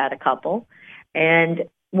Delta had a couple. And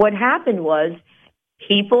what happened was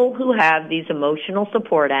people who have these emotional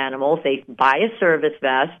support animals, they buy a service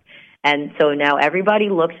vest, And so now everybody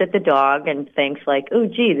looks at the dog and thinks like, oh,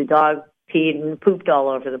 gee, the dog peed and pooped all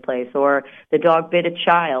over the place, or the dog bit a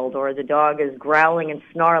child, or the dog is growling and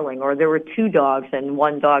snarling, or there were two dogs and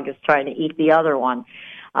one dog is trying to eat the other one.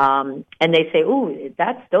 And they say, ooh,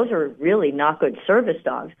 those are really not good service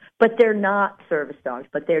dogs. But they're not service dogs,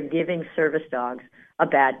 but they're giving service dogs a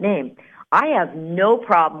bad name. I have no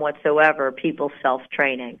problem whatsoever people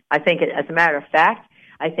self-training. I think, as a matter of fact,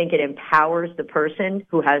 I think it empowers the person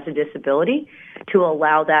who has a disability to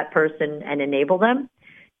allow that person and enable them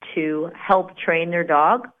to help train their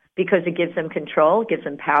dog, because it gives them control, it gives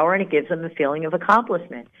them power, and it gives them a feeling of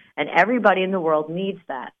accomplishment. And everybody in the world needs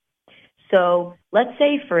that. So let's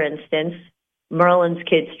say, for instance, Merlin's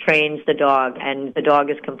kids trains the dog, and the dog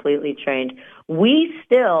is completely trained. We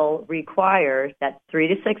still require that 3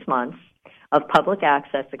 to 6 months of public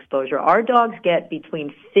access exposure. Our dogs get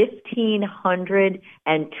between 1,500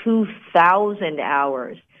 and 2,000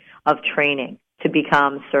 hours of training to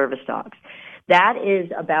become service dogs. That is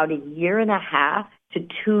about 1.5 to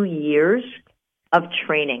 2 years of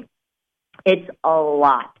training. It's a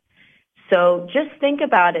lot. So just think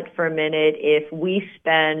about it for a minute. If we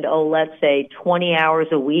spend, let's say 20 hours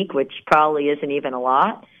a week, which probably isn't even a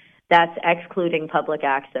lot, that's excluding public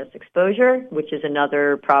access exposure, which is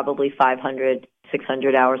another probably 500,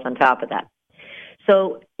 600 hours on top of that.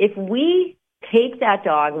 So if we take that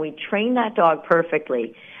dog and we train that dog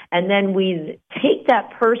perfectly, and then we take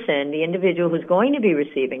that person, the individual who's going to be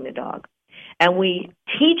receiving the dog, and we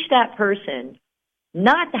teach that person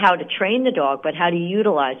not how to train the dog, but how to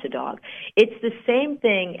utilize the dog. It's the same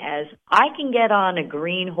thing as I can get on a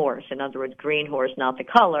green horse. In other words, green horse, not the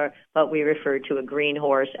color, but we refer to a green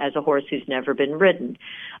horse as a horse who's never been ridden,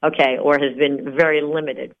 okay, or has been very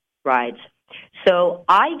limited rides. So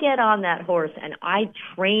I get on that horse and I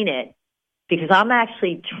train it because I'm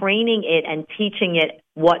actually training it and teaching it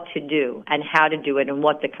what to do and how to do it and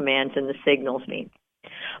what the commands and the signals mean.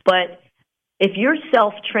 But if you're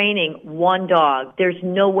self-training one dog, there's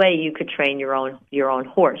no way you could train your own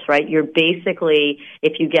horse, right? You're basically,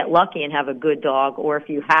 if you get lucky and have a good dog, or if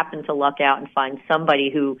you happen to luck out and find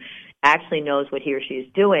somebody who actually knows what he or she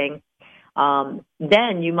is doing,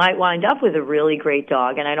 then you might wind up with a really great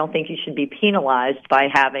dog. And I don't think you should be penalized by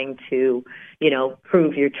having to,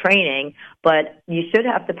 prove your training, but you should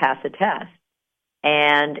have to pass a test.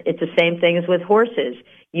 And it's the same thing as with horses.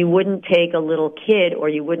 You wouldn't take a little kid, or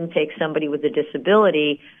you wouldn't take somebody with a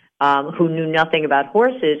disability who knew nothing about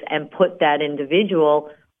horses and put that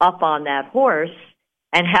individual up on that horse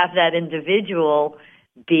and have that individual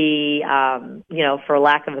be, for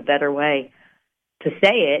lack of a better way to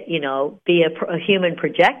say it, be a human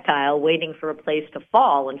projectile waiting for a place to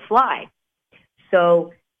fall and fly.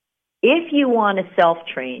 So if you want to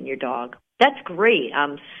self-train your dog, that's great.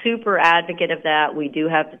 I'm super advocate of that. We do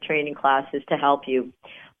have the training classes to help you.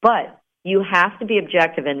 But you have to be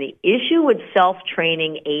objective. And the issue with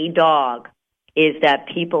self-training a dog is that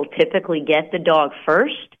people typically get the dog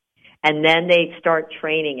first, and then they start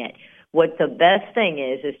training it. What the best thing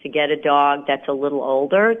is to get a dog that's a little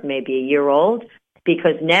older, maybe a year old,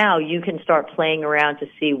 because now you can start playing around to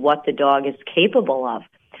see what the dog is capable of.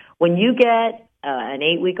 When you get an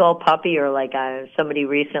 8-week-old puppy, or like somebody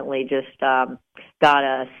recently just got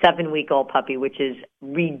a 7-week-old puppy, which is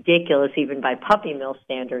ridiculous, even by puppy mill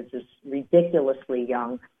standards, is ridiculously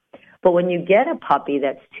young. But when you get a puppy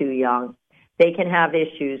that's too young, they can have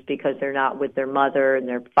issues because they're not with their mother and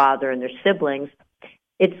their father and their siblings.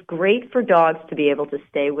 It's great for dogs to be able to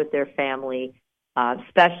stay with their family,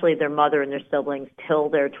 especially their mother and their siblings, till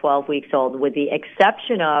they're 12 weeks old, with the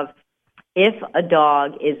exception of if a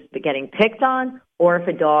dog is getting picked on, or if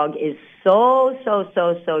a dog is so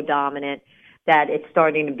dominant that it's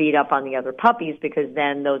starting to beat up on the other puppies, because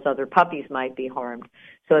then those other puppies might be harmed.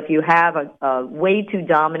 So if you have a way too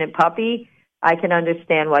dominant puppy, I can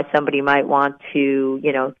understand why somebody might want to,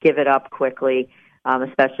 give it up quickly,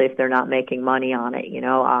 especially if they're not making money on it.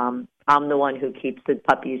 I'm the one who keeps the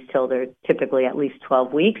puppies till they're typically at least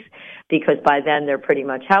 12 weeks, because by then they're pretty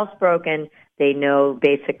much housebroken. They know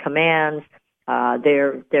basic commands.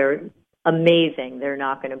 They're amazing. They're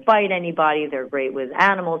not going to bite anybody. They're great with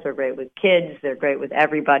animals. They're great with kids. They're great with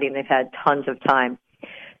everybody, and they've had tons of time.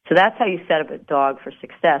 So that's how you set up a dog for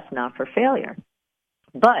success, not for failure.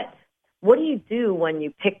 But what do you do when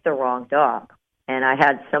you pick the wrong dog? And I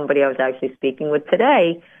had somebody I was actually speaking with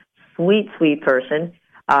today, sweet person,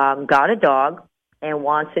 got a dog and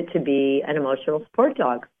wants it to be an emotional support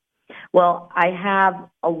dog. Well, I have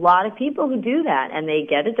a lot of people who do that, and they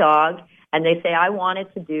get a dog, and they say, I want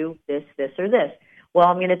it to do this, this, or this. Well,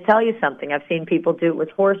 I'm going to tell you something. I've seen people do it with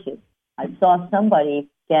horses. I saw somebody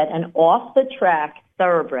get an off-the-track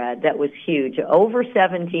thoroughbred that was huge, over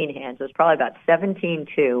 17 hands. It was probably about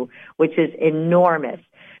 17.2, which is enormous.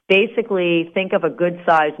 Basically, think of a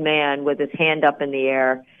good-sized man with his hand up in the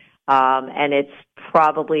air, and it's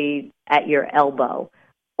probably at your elbow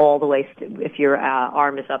all the way if your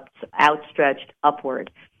arm is outstretched upward.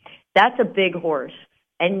 That's a big horse.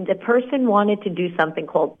 And the person wanted to do something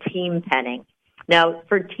called team penning. Now,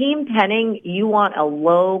 for team penning, you want a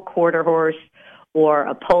low quarter horse or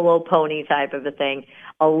a polo pony type of a thing.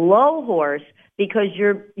 A low horse because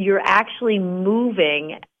you're actually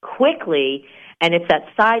moving quickly, and it's that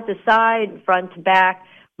side to side, front to back,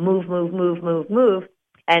 move, move, move, move, move.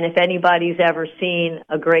 And if anybody's ever seen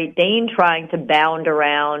a Great Dane trying to bound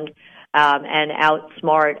around and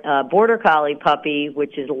outsmart a Border Collie puppy,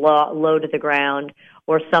 which is low to the ground,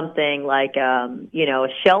 or something like a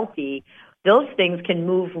Sheltie, those things can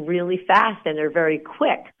move really fast and they're very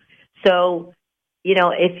quick. So,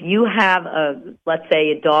 if you have let's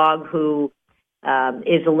say a dog who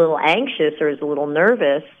is a little anxious or is a little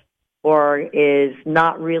nervous or is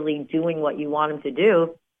not really doing what you want him to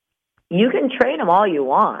do, you can train him all you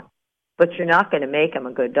want, but you're not going to make him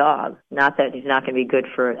a good dog. Not that he's not going to be good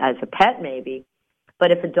as a pet maybe,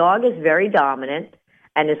 but if a dog is very dominant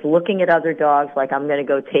and is looking at other dogs like, I'm going to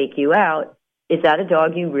go take you out, is that a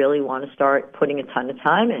dog you really want to start putting a ton of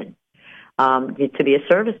time in to be a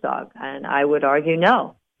service dog? And I would argue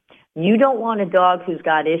no. You don't want a dog who's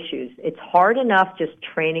got issues. It's hard enough just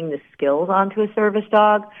training the skills onto a service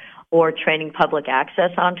dog or training public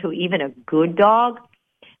access onto even a good dog,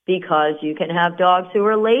 because you can have dogs who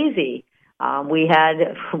are lazy. We've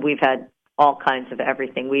had all kinds of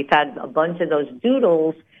everything. We've had a bunch of those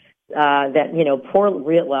doodles that,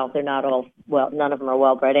 they're not all, none of them are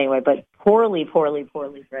well-bred anyway, but poorly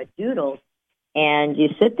bred doodles. And you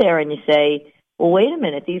sit there and you say, well, wait a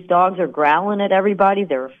minute, these dogs are growling at everybody.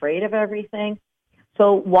 They're afraid of everything.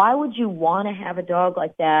 So why would you want to have a dog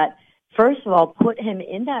like that? First of all, put him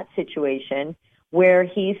in that situation where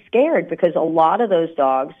he's scared, because a lot of those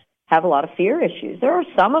dogs have a lot of fear issues. There are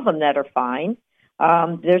some of them that are fine.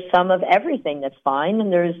 There's some of everything that's fine,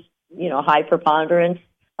 and there's, high preponderance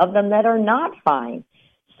of them that are not fine.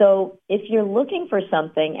 So if you're looking for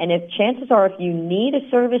something, and if chances are if you need a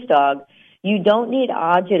service dog, you don't need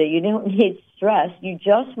agita, you don't need stress, you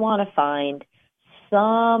just want to find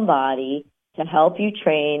somebody to help you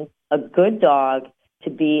train a good dog to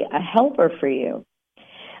be a helper for you.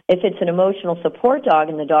 If it's an emotional support dog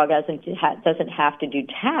and the dog doesn't have to do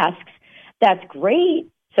tasks, that's great.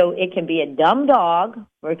 So it can be a dumb dog,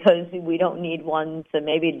 because we don't need one, so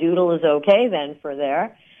maybe a doodle is okay then for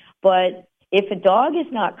there. But if a dog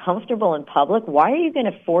is not comfortable in public, why are you going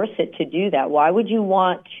to force it to do that? Why would you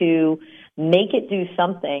want to make it do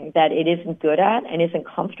something that it isn't good at and isn't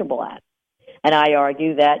comfortable at? And I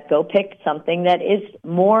argue that go pick something that is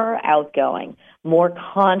more outgoing, more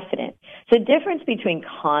confident. So the difference between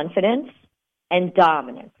confidence and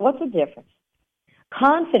dominance. What's the difference?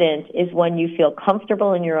 Confidence is when you feel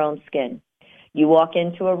comfortable in your own skin. You walk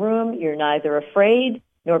into a room, you're neither afraid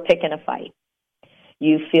nor picking a fight.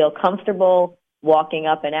 You feel comfortable walking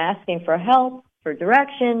up and asking for help, for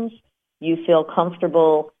directions. You feel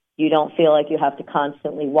comfortable. You don't feel like you have to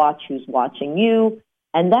constantly watch who's watching you.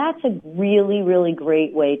 And that's a really, really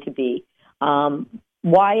great way to be.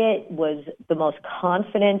 Wyatt was the most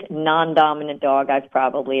confident, non-dominant dog I've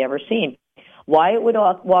probably ever seen. Wyatt would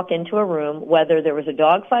walk into a room, whether there was a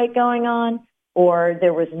dog fight going on or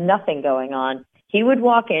there was nothing going on. He would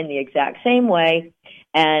walk in the exact same way,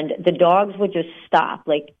 and the dogs would just stop,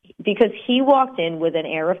 because he walked in with an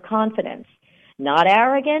air of confidence, not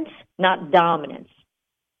arrogance, not dominance.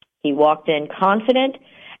 He walked in confident,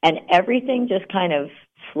 and everything just kind of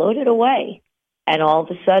floated away. And all of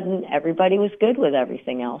a sudden, everybody was good with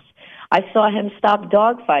everything else. I saw him stop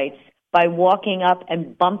dog fights by walking up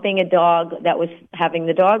and bumping a dog that was having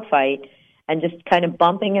the dog fight, and just kind of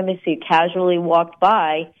bumping him as he casually walked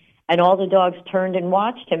by, and all the dogs turned and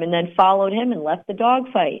watched him and then followed him and left the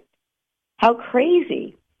dog fight. How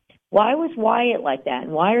crazy. Why was Wyatt like that?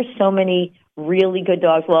 And why are so many really good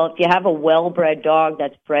dogs? Well, if you have a well-bred dog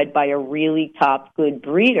that's bred by a really top good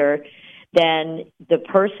breeder, then the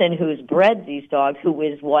person who's bred these dogs, who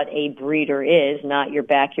is what a breeder is, not your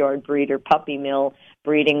backyard breeder, puppy mill,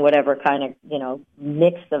 breeding whatever kind of,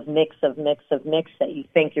 mix that you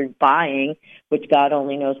think you're buying, which God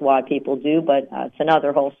only knows why people do, but it's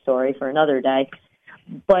another whole story for another day.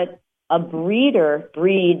 But a breeder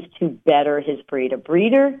breeds to better his breed. A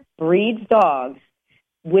breeder breeds dogs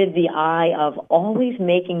with the eye of always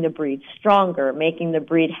making the breed stronger, making the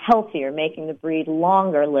breed healthier, making the breed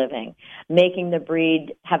longer living, making the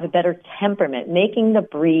breed have a better temperament, making the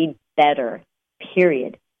breed better.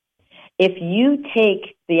 period. If you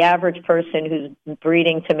take the average person who's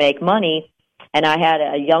breeding to make money, and I had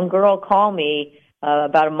a young girl call me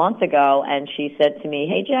about a month ago, and she said to me,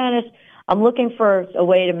 "Hey, Janice, I'm looking for a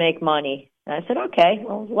way to make money." And I said, "Okay,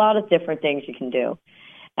 well, there's a lot of different things you can do."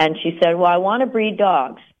 And she said, "Well, I want to breed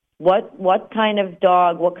dogs. What kind of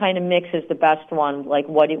dog, what kind of mix is the best one? Like,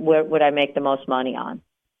 where would I make the most money on?"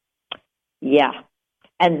 Yeah.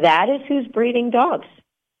 And that is who's breeding dogs.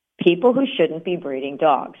 People who shouldn't be breeding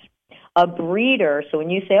dogs. A breeder, so when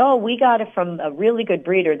you say, "Oh, we got it from a really good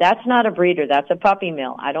breeder," that's not a breeder. That's a puppy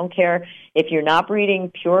mill. I don't care if you're not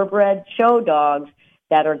breeding purebred show dogs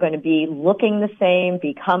that are going to be looking the same,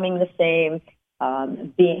 becoming the same,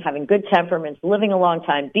 having good temperaments, living a long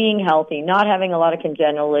time, being healthy, not having a lot of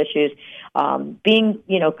congenital issues, being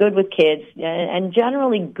good with kids, and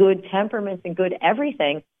generally good temperaments and good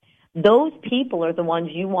everything. Those people are the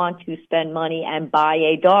ones you want to spend money and buy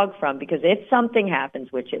a dog from, because if something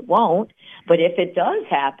happens, which it won't, but if it does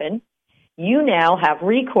happen, you now have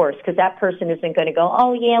recourse, because that person isn't going to go,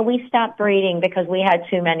 "Oh, yeah, we stopped breeding because we had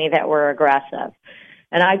too many that were aggressive."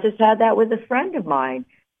 And I just had that with a friend of mine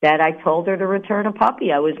that I told her to return a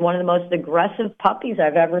puppy. I was one of the most aggressive puppies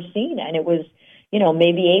I've ever seen, and it was,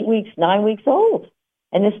 maybe 8 weeks, 9 weeks old.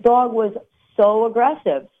 And this dog was so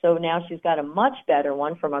aggressive. So now she's got a much better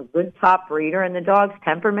one from a good top breeder, and the dog's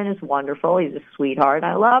temperament is wonderful. He's a sweetheart.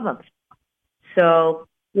 I love him. So,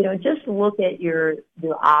 just look at your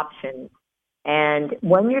options. And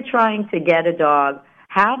when you're trying to get a dog,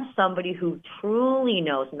 have somebody who truly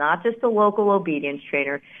knows, not just a local obedience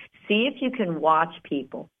trainer. See if you can watch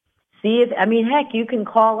people. Heck, you can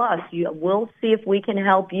call us. We'll see if we can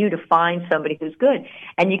help you to find somebody who's good.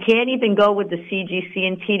 And you can't even go with the CGC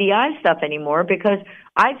and TDI stuff anymore, because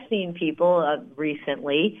I've seen people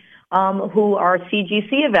recently who are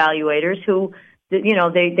CGC evaluators who,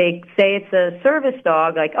 they say it's a service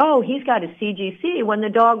dog, like, "Oh, he's got a CGC," when the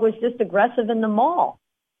dog was just aggressive in the mall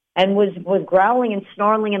and was growling and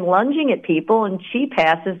snarling and lunging at people, and she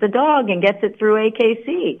passes the dog and gets it through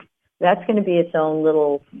AKC. That's going to be its own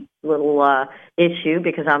little issue,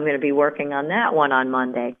 because I'm going to be working on that one on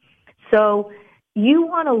Monday. So you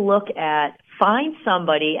want to find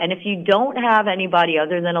somebody, and if you don't have anybody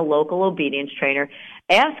other than a local obedience trainer,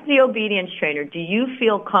 ask the obedience trainer, "Do you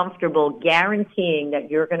feel comfortable guaranteeing that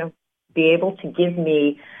you're going to be able to give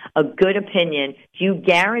me a good opinion? Do you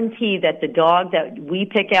guarantee that the dog that we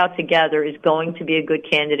pick out together is going to be a good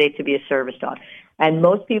candidate to be a service dog?" And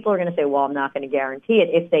most people are going to say, "Well, I'm not going to guarantee it."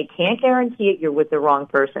 If they can't guarantee it, you're with the wrong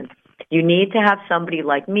person. You need to have somebody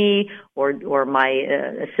like me or my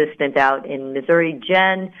assistant out in Missouri,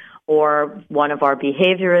 Jen, or one of our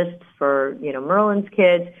behaviorists for, Merlin's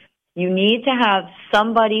kids. You need to have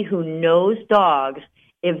somebody who knows dogs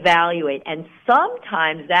evaluate. And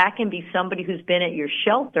sometimes that can be somebody who's been at your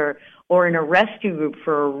shelter or in a rescue group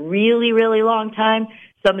for a really, really long time.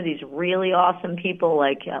 Some of these really awesome people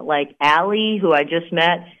like Allie, who I just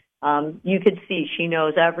met, you could see she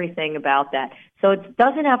knows everything about that. So it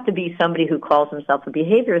doesn't have to be somebody who calls himself a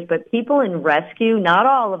behaviorist, but people in rescue, not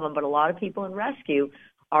all of them, but a lot of people in rescue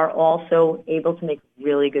are also able to make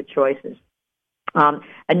really good choices.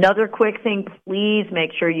 Another quick thing, please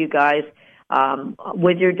make sure you guys,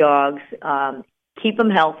 with your dogs, keep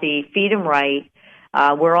them healthy, feed them right.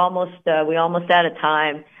 We almost out of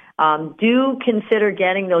time. Do consider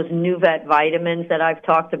getting those new vet vitamins that I've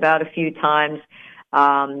talked about a few times.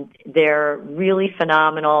 They're really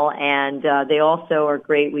phenomenal, and they also are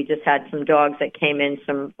great. We just had some dogs that came in,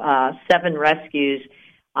 some 7 rescues.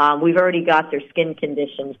 We've already got their skin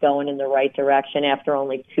conditions going in the right direction after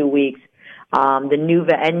only 2 weeks. The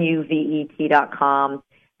Nuvet, NUVET.com,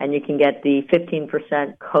 and you can get the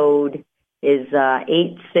 15% code is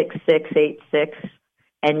 86686,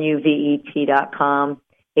 NUVET.com,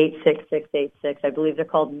 86686. I believe they're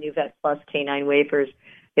called Nuvet Plus Canine Wafers.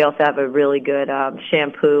 They also have a really good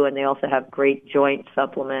shampoo, and they also have great joint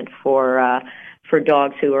supplement for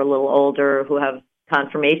dogs who are a little older, who have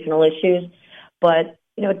conformational issues. But,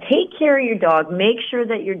 take care of your dog. Make sure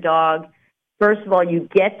that your dog, first of all, you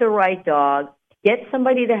get the right dog. Get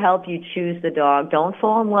somebody to help you choose the dog. Don't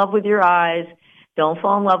fall in love with your eyes. Don't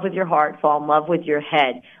fall in love with your heart. Fall in love with your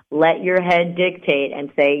head. Let your head dictate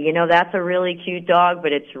and say, that's a really cute dog,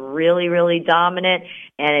 but it's really, really dominant,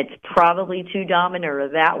 and it's probably too dominant, or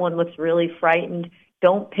that one looks really frightened.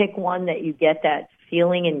 Don't pick one that you get that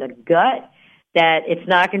feeling in the gut that it's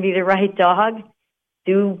not going to be the right dog.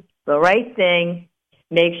 Do the right thing.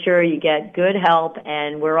 Make sure you get good help,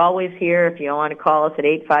 and we're always here if you want to call us at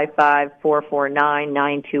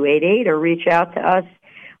 855-449-9288 or reach out to us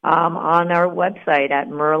on our website at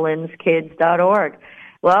merlinskids.org.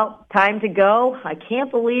 Well, time to go. I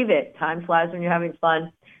can't believe it. Time flies when you're having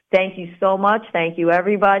fun. Thank you so much. Thank you,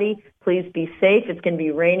 everybody. Please be safe. It's going to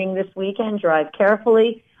be raining this weekend. Drive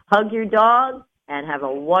carefully. Hug your dog and have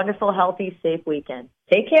a wonderful, healthy, safe weekend.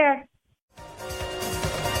 Take care.